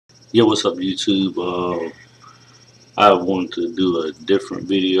Yeah, what's up YouTube? I wanted to do a different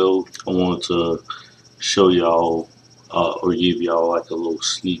video. I wanted to show y'all or give y'all like a little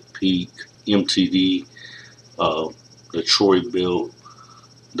sneak peek. MTD, uh, the Troy Bilt,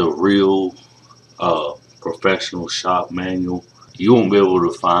 the real professional shop manual. You won't be able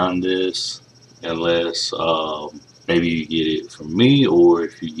to find this unless maybe you get it from me or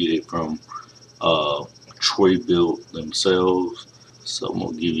if you get it from uh, Troy Bilt themselves. So I'm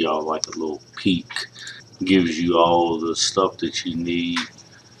gonna give y'all like a little peek. Gives you all the stuff that you need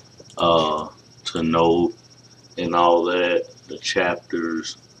uh, to know and all that. The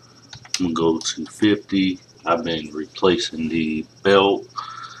chapters. I'm gonna go to 50. I've been replacing the belt,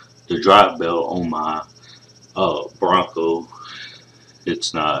 the drive belt on my Bronco.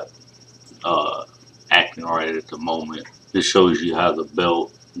 It's not uh, acting right at the moment. It shows you how the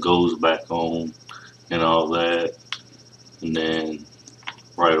belt goes back on and all that. And then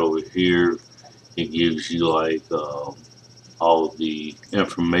right over here, it gives you like all the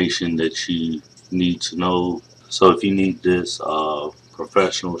information that you need to know. So if you need this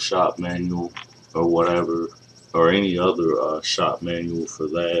professional shop manual or whatever, or any other shop manual for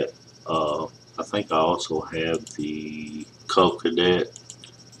that, I think I also have the Cub Cadet.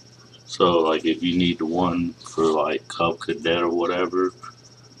 So like if you need the one for like Cub Cadet or whatever,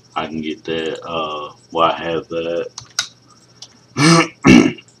 I can get that. Well, I have that.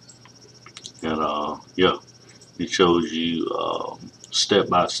 And yeah, it shows you step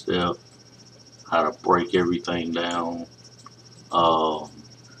by step how to break everything down. Um,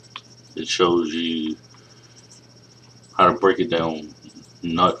 it shows you how to break it down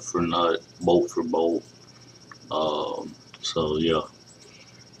nut for nut, bolt for bolt. So yeah,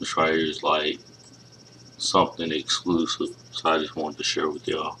 this right here is like something exclusive. So I just wanted to share with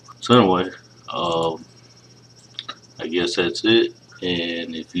y'all. So anyway, um, I guess that's it.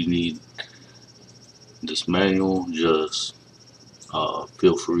 And if you need this manual, just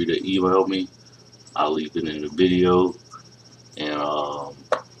feel free to email me. I'll leave it in the video, and I'll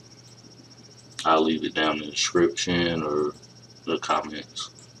leave it down in the description or the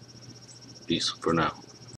comments. Peace for now.